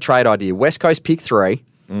this is the trade idea. West Coast pick 3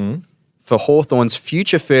 for Hawthorn's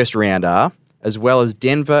future first rounder, as well as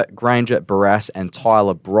Denver, Granger, Barras, and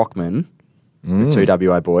Tyler Brockman, the 2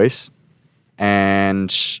 WA boys,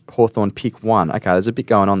 and Hawthorn pick 1. Okay, there's a bit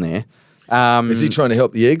going on there. Is he trying to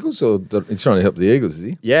help the Eagles, or he's trying to help the Eagles, is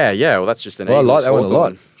he? Yeah. Well, that's just an Eagles. I like that one a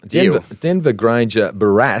lot. Denver, Granger,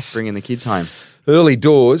 Barras. Bringing the kids home. Early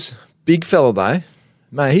doors. Big fella, though.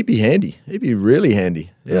 Mate, he'd be handy. He'd be really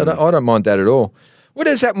handy. Yeah, I don't mind that at all. What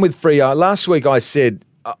has happened with Freo? Last week I said...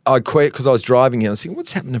 I quit because I was driving here. I was thinking,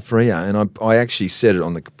 what's happened to Freo? And I actually said it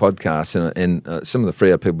on the podcast, and some of the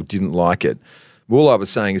Freo people didn't like it. All I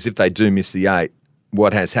was saying is if they do miss the 8,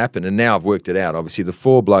 what has happened? And now I've worked it out. Obviously, the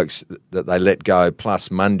 4 blokes that they let go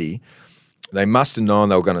plus Mundy, they must have known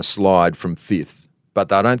they were going to slide from 5th,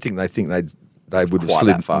 but I don't think they would have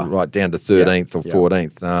slid right down to 13th or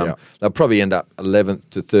 14th. They'll probably end up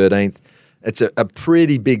 11th to 13th. It's a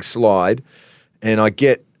pretty big slide, and I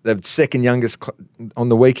get the second youngest on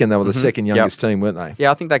the weekend. They were the second youngest team, weren't they? Yeah,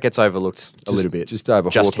 I think that gets overlooked a little bit. Just over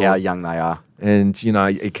just Hawthorn. How young they are. And you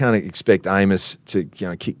can't expect Amos to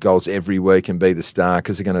kick goals every week and be the star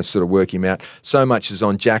because they're going to sort of work him out. So much is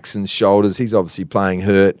on Jackson's shoulders. He's obviously playing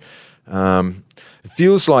hurt. It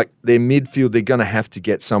feels like their midfield, they're going to have to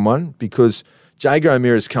get someone because Jago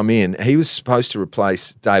O'Meara's come in. He was supposed to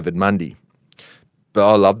replace David Mundy. But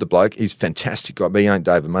I love the bloke. He's fantastic guy, but he ain't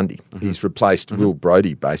David Mundy. He's replaced Will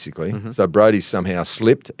Brodie, basically. So Brodie's somehow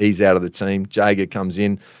slipped. He's out of the team. Jager comes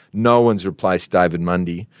in. No one's replaced David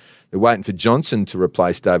Mundy. They're waiting for Johnson to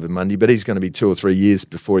replace David Mundy, but he's going to be 2 or 3 years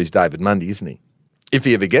before he's David Mundy, isn't he? If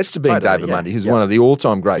he ever gets to be David Mundy, who's one of the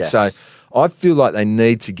all-time greats. Yes. So I feel like they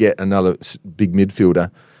need to get another big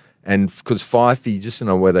midfielder. And because Fife, you just don't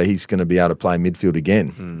know whether he's going to be able to play midfield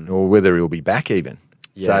again or whether he'll be back even.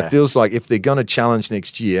 Yeah. So it feels like if they're going to challenge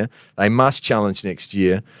next year, they must challenge next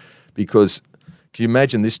year because Can you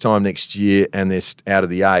imagine this time next year and they're out of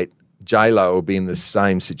the 8, J-Lo will be in the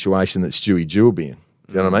same situation that Stewie Jew will be in.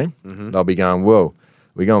 You know what I mean? Mm-hmm. They'll be going, whoa,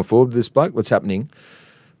 we're going forward with this bloke? What's happening?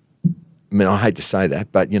 I mean, I hate to say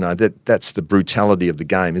that, but, that's the brutality of the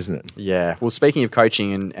game, isn't it? Yeah. Well, speaking of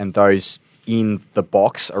coaching and those in the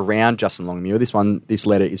box around Justin Longmuir, this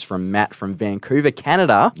letter is from Matt from Vancouver,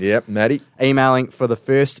 Canada. Yep, Matty. Emailing for the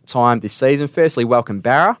first time this season. Firstly, welcome,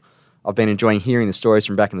 Barra. I've been enjoying hearing the stories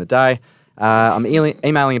from back in the day. I'm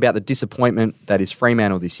emailing about the disappointment that is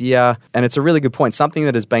Fremantle this year, and it's a really good point. Something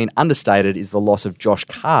that has been understated is the loss of Josh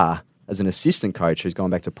Carr as an assistant coach who's gone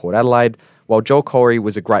back to Port Adelaide. While Joel Corey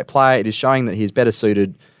was a great player, it is showing that he's better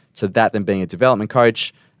suited to that than being a development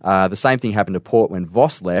coach. The same thing happened to Port when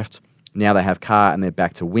Voss left. Now they have Carr and they're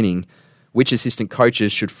back to winning. Which assistant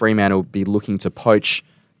coaches should Fremantle be looking to poach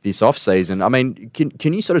this off-season? I mean,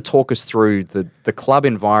 can you sort of talk us through the club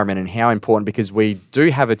environment and how important, because we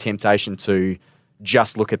do have a temptation to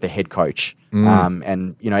just look at the head coach.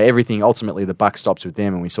 And, everything, ultimately the buck stops with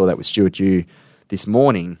them, and we saw that with Stuart Dew this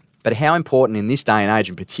morning. But how important in this day and age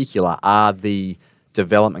in particular are the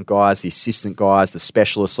development guys, the assistant guys, the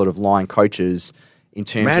specialist sort of line coaches in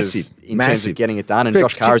terms of getting it done? And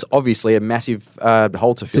Josh Carr is obviously a massive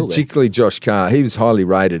hole to fill Particularly there. Josh Carr. He was highly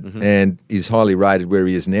rated and is highly rated where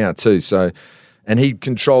he is now too. So, and he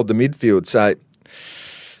controlled the midfield. So,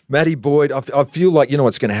 Matty Boyd, I feel like,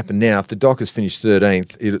 what's going to happen now. If the Dockers finish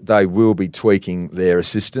 13th, they will be tweaking their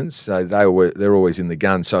assistants. So they're always in the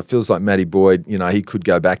gun. So it feels like Matty Boyd, he could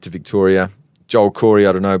go back to Victoria. Joel Corey,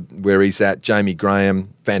 I don't know where he's at. Jamie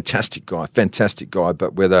Graham, fantastic guy.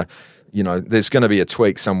 But whether, there's going to be a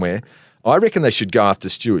tweak somewhere. I reckon they should go after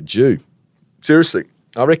Stuart Dew. Seriously.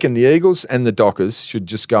 I reckon the Eagles and the Dockers should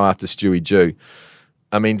just go after Stewie Dew.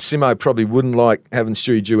 I mean, Simo probably wouldn't like having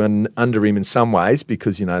Stewie Dew under him in some ways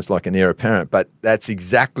because, it's like an heir apparent, but that's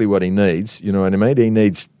exactly what he needs. You know what I mean? He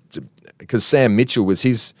needs to, because Sam Mitchell was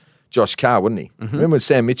his Josh Carr, wasn't he? Mm-hmm. Remember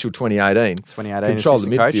Sam Mitchell 2018? Controlled the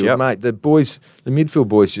midfield, coach, yep. Mate. The midfield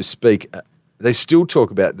boys just speak. They still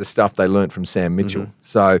talk about the stuff they learnt from Sam Mitchell. Mm-hmm.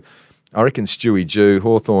 So I reckon Stewie Dew,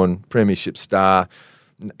 Hawthorn premiership star,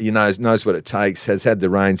 knows what it takes, has had the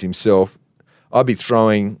reins himself. I'd be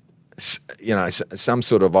throwing some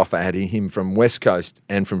sort of offer at him from West Coast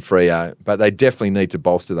and from Freo, but they definitely need to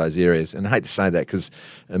bolster those areas. And I hate to say that because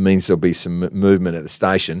it means there'll be some movement at the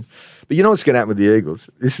station. But you know what's going to happen with the Eagles?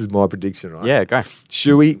 This is my prediction, right? Yeah, go.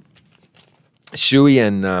 Shuey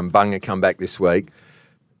and Bunga come back this week.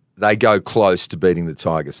 They go close to beating the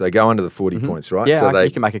Tigers. They go under the 40 points, right? Yeah, so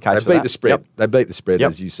you can make a case for They beat that. the spread. Yep. They beat the spread,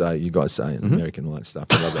 Yep. as you guys say, in American all that stuff.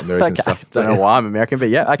 I love that American stuff. Don't know why I'm American, but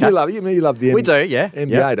yeah, okay. You love the We do, yeah. NBA,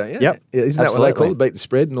 Yep. don't you? Yep. Yeah, isn't that what they call it? Beat the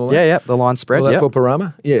spread and all that? Yeah, the line spread, All that yeah.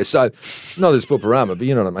 Pulparama? Yeah, so not as Pulparama, but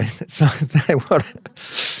you know what I mean. So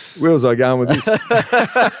where was I going with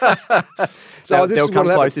this? So they'll come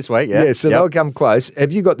close this week, yeah. Yeah, so they'll come close.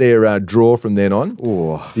 Have you got their draw from then on?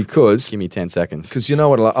 Oh, because give me 10 seconds. Because you know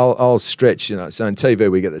what, I'll stretch, So on TV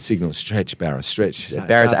we get the signal, stretch, Barra, stretch.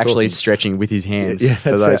 Barra's actually stretching with his hands,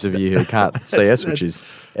 for those of you who can't see us, which is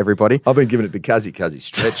everybody. I've been giving it to Cuzzy,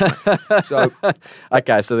 stretch, mate. So,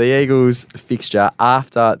 okay, so the Eagles fixture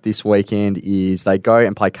after this weekend is they go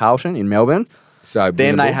and play Carlton in Melbourne. So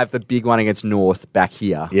then they have the big one against North back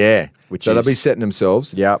here. Yeah. So they'll be setting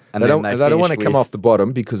themselves. Yep. And they don't want to come off the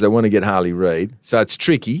bottom because they want to get Harley Reid. So it's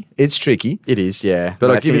tricky. It is, yeah.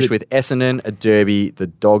 But I finish with Essendon, a derby, the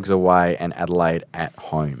Dogs away, and Adelaide at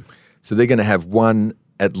home. So they're going to have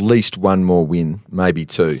at least one more win, maybe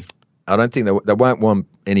two. I don't think they won't want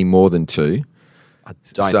any more than two. I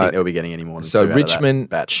don't think they'll be getting any more than two. So Richmond,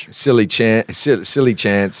 batch. silly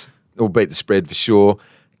chance. Will beat the spread for sure.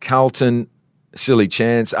 Carlton, silly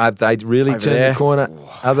chance. Are they really turned the corner?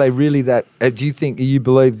 Are they really that? Do you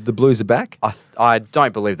believe the Blues are back? I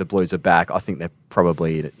don't believe the Blues are back. I think they're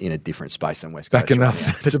probably in a different space than West Coast. Back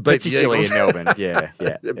enough to beat the Eagles. Particularly in Melbourne.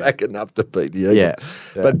 Yeah. They're back enough to beat the Eagles. Yeah.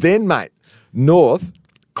 But then, mate, North,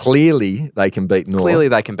 clearly they can beat North. Clearly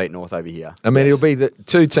they can beat North over here. I mean, it'll be the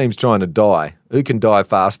two teams trying to die. Who can die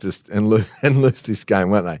fastest and lose this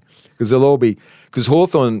game, won't they? Because they'll all be... Because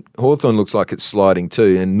Hawthorn looks like it's sliding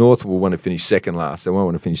too, and North will want to finish second last. They won't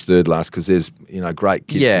want to finish third last because there's great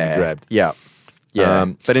kids to be grabbed. Yeah.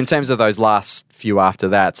 But in terms of those last few after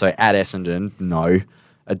that, so at Essendon, no.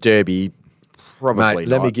 A derby, probably Mate,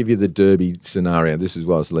 not. let me give you the derby scenario. This is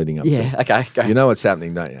what I was leading up to. Yeah, okay, go. You know what's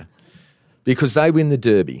happening, don't you? Because they win the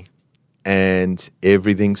derby and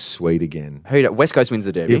everything's sweet again. West Coast wins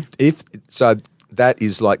the derby? So that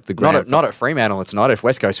is like the grand... Not at Fremantle, it's not if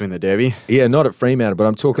West Coast win the derby. Yeah, not at Fremantle, but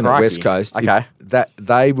I'm talking at West Coast. Okay. That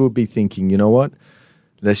they will be thinking, you know what?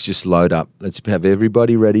 Let's just load up. Let's have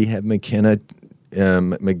everybody ready, have McKenna,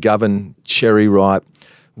 McGovern, Cherry Ripe.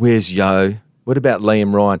 Where's Yo? What about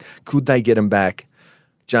Liam Ryan? Could they get him back?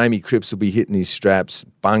 Jamie Cripps will be hitting his straps.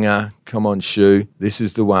 Bunga, come on, Shoe. This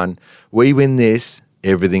is the one. We win this,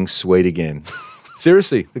 everything's sweet again.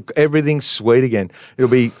 Seriously, everything's sweet again. It'll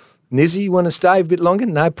be, Nizzy, you want to stay a bit longer?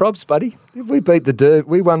 No props, buddy. We beat the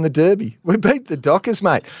we won the Derby. We beat the Dockers,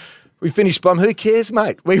 mate. We finished bomb. Who cares,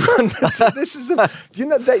 mate? We won. This is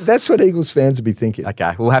the. That's what Eagles fans would be thinking.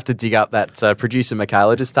 Okay, we'll have to dig up that producer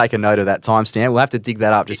Michaela. Just take a note of that timestamp. We'll have to dig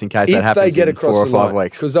that up just in case that happens. If they get in across 4 or the 5 line,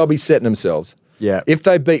 weeks, because they'll be setting themselves. Yeah. If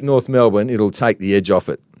they beat North Melbourne, it'll take the edge off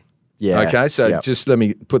it. Yeah. Okay, so just let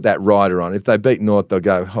me put that rider on. If they beat North, they'll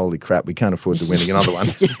go, holy crap, we can't afford to win another one.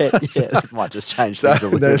 That might just change things a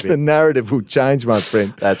little bit. The narrative will change, my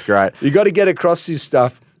friend. That's great. You got to get across this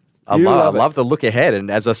stuff. I love the look ahead, and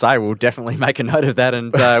as I say, we'll definitely make a note of that,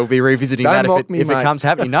 and we'll be revisiting that if it comes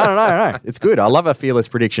happening. No, it's good. I love a fearless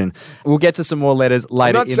prediction. We'll get to some more letters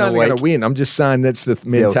later in the week. I'm not saying they're going to win. I'm just saying that's the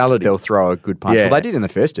mentality. They'll throw a good punch. Yeah. Well, they did in the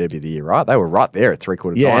first Derby of the year, right? They were right there at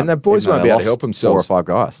 3/4 time. Yeah, and the boys won't be able to help themselves. 4 or 5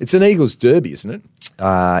 guys. It's an Eagles Derby, isn't it?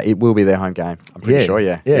 It will be their home game. I'm pretty sure.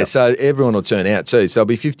 Yeah. So everyone will turn out too. So there'll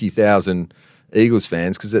be 50,000 Eagles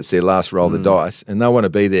fans because that's their last roll of the dice, and they want to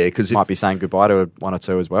be there because might be saying goodbye to 1 or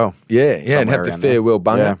 2 as well. And have to farewell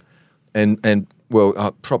Bunga, and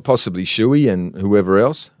possibly Shuey and whoever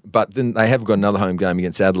else. But then they have got another home game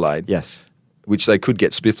against Adelaide. Yes, which they could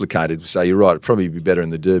get spifflicated. So you're right, it'd probably be better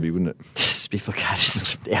in the Derby, wouldn't it? Spifflicated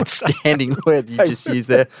is an outstanding word you just used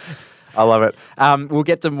there. I love it. We'll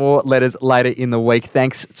get to more letters later in the week.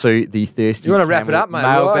 Thanks to the Thirsty You want to wrap it up, mate?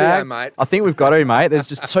 Mailbag. Mate. I think we've got to, mate. There's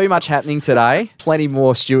just too much happening today. Plenty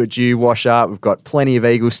more Stuart Dew wash up. We've got plenty of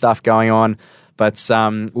Eagle stuff going on. But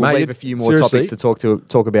we'll leave a few more topics to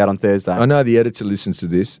talk about on Thursday. I know the editor listens to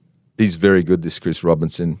this. He's very good, this Chris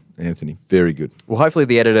Robinson, Anthony. Very good. Well, hopefully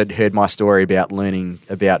the editor heard my story about learning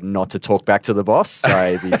about not to talk back to the boss.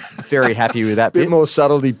 So be very happy with that bit. Bit more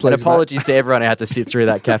subtlety, please. And apologies to everyone who had to sit through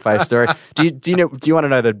that cafe story. Do you want to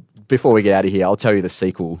know before we get out of here, I'll tell you the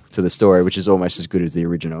sequel to the story, which is almost as good as the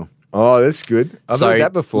original. Oh, that's good. I've heard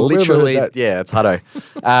that before. Literally, that? Yeah, it's Hutto.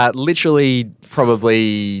 Literally,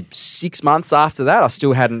 probably 6 months after that, I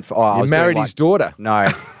still hadn't. You married his daughter. No.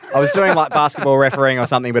 I was doing like basketball refereeing or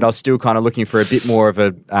something, but I was still kind of looking for a bit more of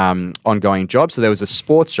a ongoing job. So there was a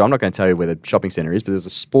sports job. I'm not going to tell you where the shopping centre is, but there was a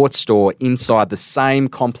sports store inside the same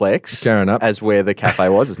complex as where the cafe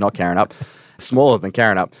was. It's not Karrinyup. Smaller than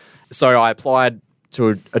Karrinyup. So I applied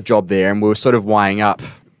to a job there, and we were sort of weighing up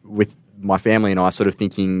with my family and I, sort of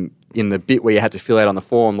thinking in the bit where you had to fill out on the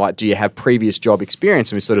form, like, do you have previous job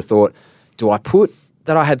experience? And we sort of thought, do I put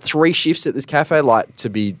that I had 3 shifts at this cafe, like to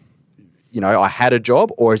be... I had a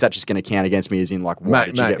job, or is that just going to count against me as in, like, why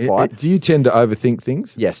did you get fired? Do you tend to overthink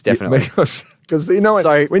things? Yes, definitely. Because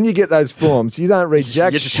when you get those forms, you don't read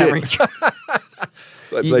jack shit.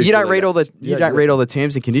 You don't read all the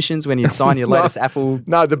terms and conditions when you sign your latest Apple.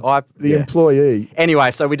 No, the employee.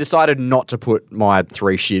 Anyway, so we decided not to put my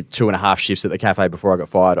 2.5 shifts at the cafe before I got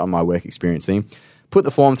fired on my work experience thing. Put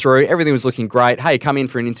the form through. Everything was looking great. Hey, come in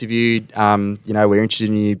for an interview. We're interested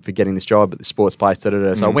in you for getting this job at the sports place. So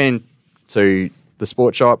I went in to the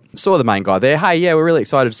sports shop, saw the main guy there. Hey, yeah, we're really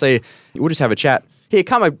excited to see you. We'll just have a chat. Here,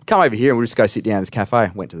 come over here and we'll just go sit down at this cafe.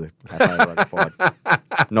 Went to the cafe where I got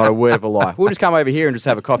fired. Not a word of a lie. We'll just come over here and just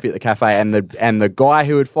have a coffee at the cafe. And the guy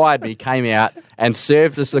who had fired me came out and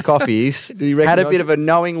served us the coffees. Did he had a bit of a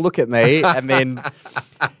knowing look at me, and then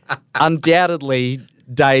undoubtedly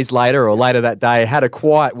days later or later that day had a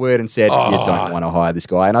quiet word and said, you don't want to hire this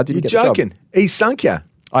guy. And I didn't get the job. You're joking. He sunk you.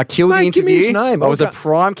 I killed the interview. Give me his name. I was a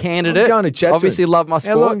prime candidate. I'm going to chat Obviously, to him. loved my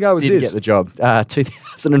sport. How long ago was Didn't this? get the job.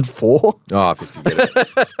 2004. Oh, forget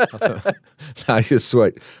it. No, you're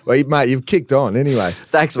sweet. Well, mate, you've kicked on anyway.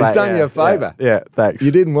 Thanks, mate. It's done you a favour. Yeah, thanks.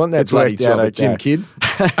 You didn't want that bloody job at Jim Kidd.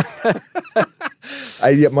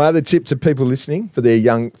 Hey, my other tip to people listening for their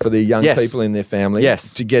young people in their family,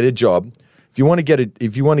 to get a job. If you want to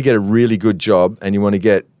get a really good job and you want to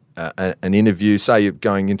get an interview, say you're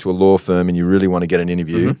going into a law firm and you really want to get an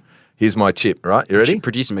interview, here's my tip, right? You ready?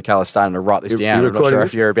 Producer Michaela's starting to write this down. I'm not sure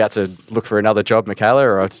if you're about to look for another job, Michaela,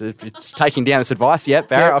 or if you're just taking down this advice. Yeah,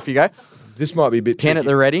 Barrett, off you go. This might be a bit Pen at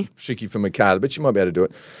the ready. Tricky for Michaela, but you might be able to do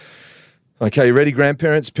it. Okay, you ready,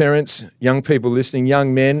 grandparents, parents, young people listening,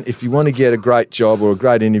 young men? If you want to get a great job or a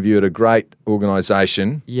great interview at a great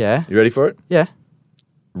organisation, you ready for it? Yeah.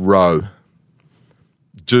 Row.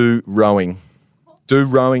 Do rowing. Do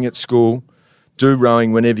rowing at school. Do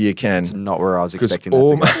rowing whenever you can. That's not where I was expecting that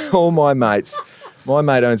to go. All my mates, My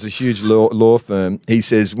mate owns a huge law firm. He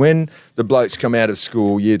says when the blokes come out of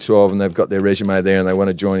school, year 12, and they've got their resume there and they want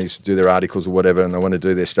to join us, do their articles or whatever, and they want to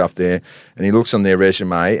do their stuff there, and he looks on their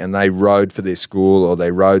resume and they rode for their school or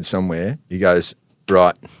they rode somewhere, he goes,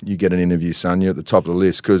 right, you get an interview, son. You're at the top of the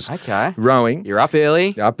list because rowing. You're up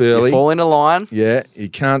early. You fall into line. Yeah, you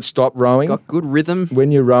can't stop rowing. Got good rhythm. When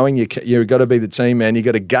you're rowing, you've got to be the team man. You've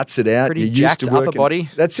got to guts it out. Pretty you're jacked used to upper body.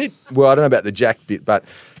 That's it. Well, I don't know about the jack bit, but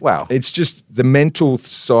wow, it's just the mental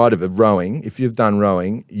side of it, rowing. If you've done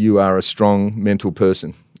rowing, you are a strong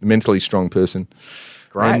mentally strong person.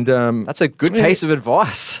 Great. And, that's a good piece of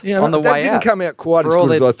advice on the way out. That didn't come out quite as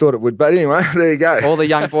good as I thought it would, but anyway, there you go. All the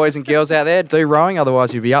young boys and girls out there, do rowing,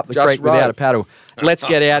 otherwise you'll be up the creek without a paddle. Let's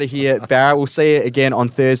get out of here, Barra. We'll see you again on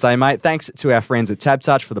Thursday, mate. Thanks to our friends at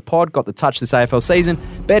TabTouch for the pod. Got the touch this AFL season.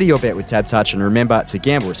 Better your bet with TabTouch, and remember to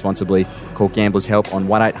gamble responsibly. Call Gamblers Help on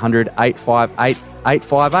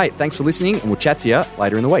 1-800-858-858. Thanks for listening, and we'll chat to you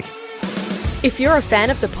later in the week. If you're a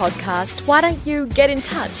fan of the podcast, why don't you get in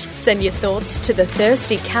touch? Send your thoughts to the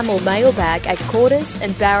Thirsty Camel mailbag at Quarters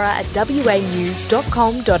and Barra at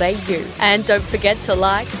wanews.com.au. And don't forget to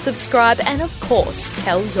like, subscribe, and of course,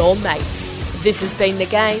 tell your mates. This has been The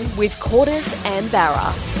Game with Quarters and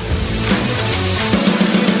Barra.